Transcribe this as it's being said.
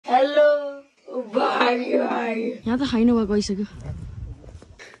यहाँ त खाइनु भयो गइसक्यो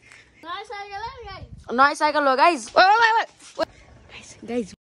नयाँ साइकल हो guys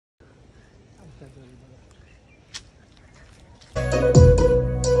guys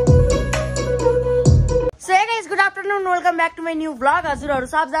So hey guys, good afternoon, welcome back to my new vlog. हजुरहरु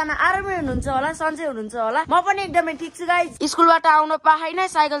सबजना आरामै हुनुहुन्छ होला, सन्चै हुनुहुन्छ होला। म पनि एकदमै ठीक छु गाइज। स्कुलबाट आउन पाएन,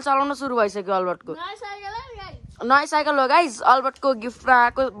 साइकल चलाउन सुरु भइसक्यो अल्बर्टको। नयाँ साइकल हो गाइज, अल्बर्टको गिफ्टमा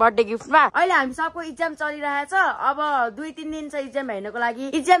आएको बर्थडे गिफ्टमा। अहिले हामी सबको एक्जाम चलिरहेछ। अब 2-3 दिन छ एक्जाम हेर्नको लागि।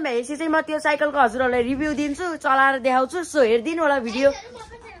 एक्जाम भएपछि चाहिँ म त्यो साइकलको हजुरहरुलाई रिभ्यु दिन्छु, चलाएर देखाउँछु। सो हेर्दिनु होला भिडियो।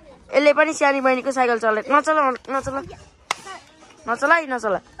 यसले पनि सानी बहिनीको साइकल चलाए। नचला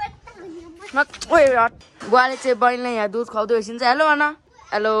बुवाले चाहिँ बहिनीलाई यहाँ दुध खुवाउँदै एकछिन हेलो भन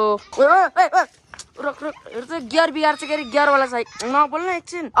हेलो रोक गियर बिगार्छ के अरे गियरवाला साइकल नबोल्न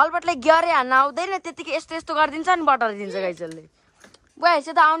एकछिन अल्बर्टलाई गियरै हान्न आउँदैन त्यतिकै यस्तो यस्तो गरिदिन्छ नि बटारिदिन्छ गाइजले बुवा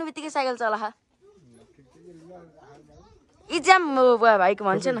यसो त आउने बित्तिकै साइकल चला इक्जाम बुवा भाइको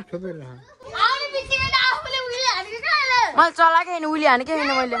भन्छ न मैले चलाएकै होइन उहिले हानेकै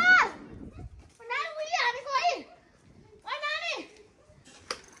होइन मैले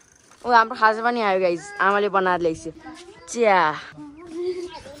हाम्रो खाजा पनि आयो गाइज आमाले बनाएर ल्याइसक्यो चिया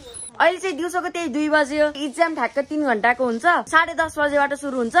अहिले चाहिँ दिउँसोको त्यही 2 बज्यो एक्जाम ठ्याक्क 3 घण्टाको हुन्छ 10:30 बजेबाट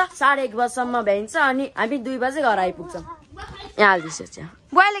सुरु हुन्छ 1:30 बजेसम्म भ्याइन्छ अनि हामी 2 बजे घर आइपुग्छौँ यहाँ हालिदिन्छ चिया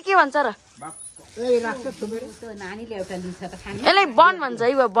बुवाले के भन्छ र यसलाई बन भन्छ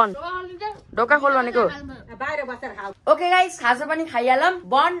है बन ढोका खोल भनेको ओके गाइस खाजा पनि खाइहालौँ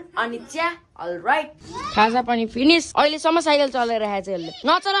बन अनि चिया अलराइट खाजा पनि फिनिश अहिलेसम्म साइकल चलाइरहेको छ यसले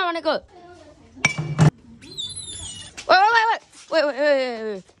नचला भनेको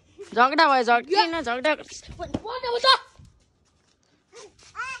झगडा भयो झगडा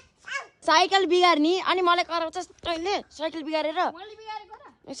साइकल बिगार्ने अनि मलाई कराउँछस् तैँले साइकल बिगारेर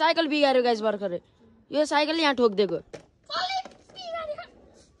साइकल बिगार्यो गाइस भर्खरै यो साइकल यहाँ ठोकिदिएको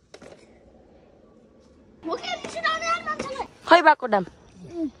खै बाको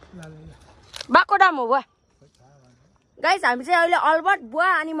दाम हो बुवा गाइस हामी चाहिँ अहिले अल्बर्ट बुवा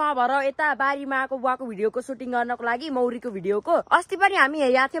अनि म भएर यता बारीमा आएको बुवाको भिडियोको सुटिङ गर्नको लागि मौरीको भिडियोको अस्ति पनि हामी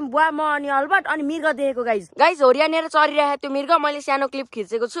हेरेका थियौँ बुवा म अनि अल्बर्ट अनि मृग देखेको गाइस होरियानेर चरिरहेको त्यो मृग मैले सानो क्लिप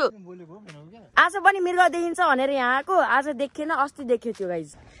खिचेको छु आज पनि मृग देखिन्छ भनेर यहाँ आएको आज देखिएन अस्ति देख्यो त्यो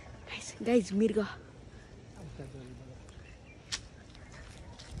गाइस मृग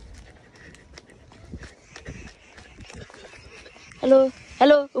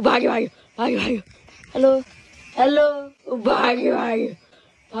हेलो भाग्यो हेलो भाग्यो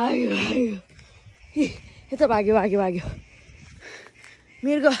यता भाग्यो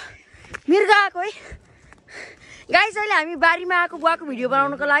मृग आएको है गाइस अहिले हामी बारीमा आएको बुवाको भिडियो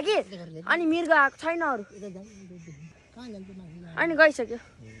बनाउनको लागि अनि मृग आएको छैन अरू अनि गइसक्यो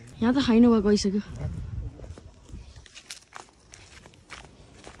यहाँ त खाइनु भयो गइसक्यो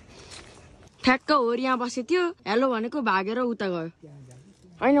ठ्याक्क होरी यहाँ बसेको थियो हेलो भनेको भागेर उता गयो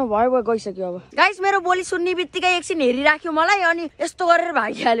होइन भयो गइसक्यो अब गाइस मेरो बोली सुन्ने बित्तिकै एकछिन हेरिराख्यो मलाई अनि यस्तो गरेर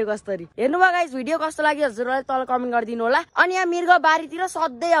भागिहाल्यो कसरी हेर्नुभयो गाइस भिडियो कस्तो लाग्यो हजुरलाई तल कमेन्ट गरिदिनु होला अनि यहाँ मृग बारीतिर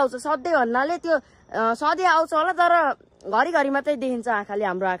सधैँ आउँछ सधैँ भन्नाले त्यो सधैँ आउँछ होला तर घरिघरि मात्रै देखिन्छ आँखाले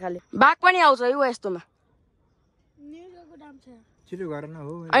हाम्रो आँखाले बाघ पनि आउँछ है यस्तोमा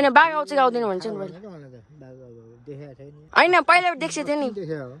होइन बाघ आउँछ आउँदैन भन्छ नि होइन पहिला देखेको थिएँ नि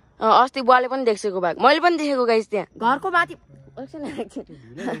अस्ति बुवाले पनि देखेको बाघ मैले पनि देखेको गाइस त्यहाँ घरको माथि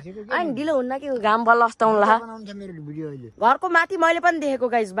अनि ढिलो हुन्न कि घाम बल्ल अस्ताउला घरको माथि मैले पनि देखेको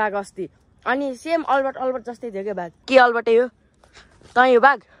गाइस बाघ अस्ति अनि सेम अल्बर्ट जस्तै थियो क्या बाघ के अल्बर्टै हो तँ हो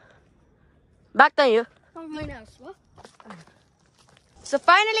बाघ तँ हो सो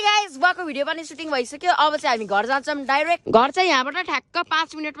फाइनली गाइस बुवाको भिडियो पनि सुटिङ भइसक्यो अब चाहिँ हामी घर जान्छौँ डाइरेक्ट घर चाहिँ यहाँबाट ठ्याक्क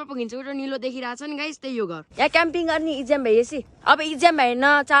 5 मिनटमा पुगिन्छ एउटा निलो देखिरहेछ नि गाइस त्यही हो घर यहाँ क्याम्पिङ गर्ने इक्जाम भएपछि अब इक्जाम भएन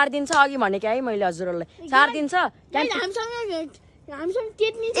 4 दिन छ अघि भनेको है मैले हजुरहरूलाई 4 दिन छ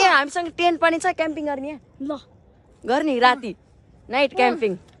हामीसँग टेन्ट पनि छ क्याम्पिङ गर्ने ल गर्ने राति नाइट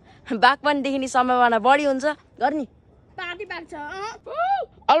क्याम्पिङ बाघ पनि देखिने सम्भावना बढी हुन्छ गर्ने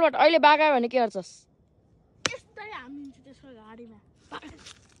अल्बर्ट अहिले बाघ आयो भने के गर्छस्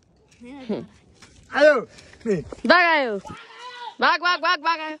आयो बाघ आयो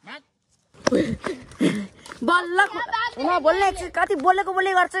बाघ आयो बल्ल बोल्ने कति बोलेको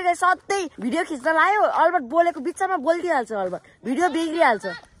गर्छ सधैँ भिडियो खिच्न लायो अल्बर्ट बोलेको बिचमा बोलिदिइहाल्छ अल्बर्ट भिडियो बिग्रिहाल्छ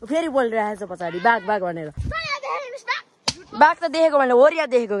फेरि बोलिरहेछ पछाडि बाघ भनेर बाघ त देखेको मैले होरिया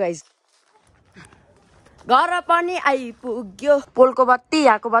देखेको गाइस घर पनि आइपुग्यो पोलको बत्ती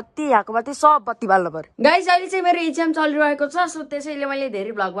यहाँको बत्ती सब बत्ती बाल्नु पर्यो गाइज अहिले चाहिँ मेरो इक्जाम चलिरहेको छ सो त्यसैले मैले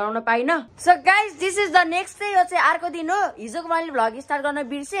धेरै भ्लग बनाउन पाइनँ so guys this is the next day यो चाहिँ अर्को दिन हो हिजोको मैले भ्लग स्टार्ट गर्न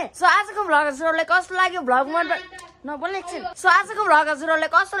बिर्से सो आजको भ्लग हजुरहरूलाई कस्तो लाग्यो भ्लग मन नबोल्ने एकछिन सो आजको भ्लग हजुरहरूलाई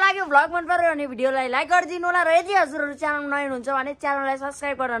कस्तो लाग्यो भ्लग मन पर्यो भने भिडियोलाई लाइक गरिदिनु होला र यदि हजुरहरू च्यानलमा नयाँ हुनुहुन्छ भने च्यानललाई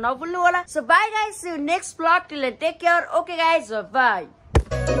सब्स्क्राइब गर्न नभुल्नु होला so by guys see you next vlog till take care okay guys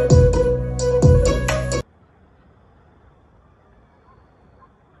by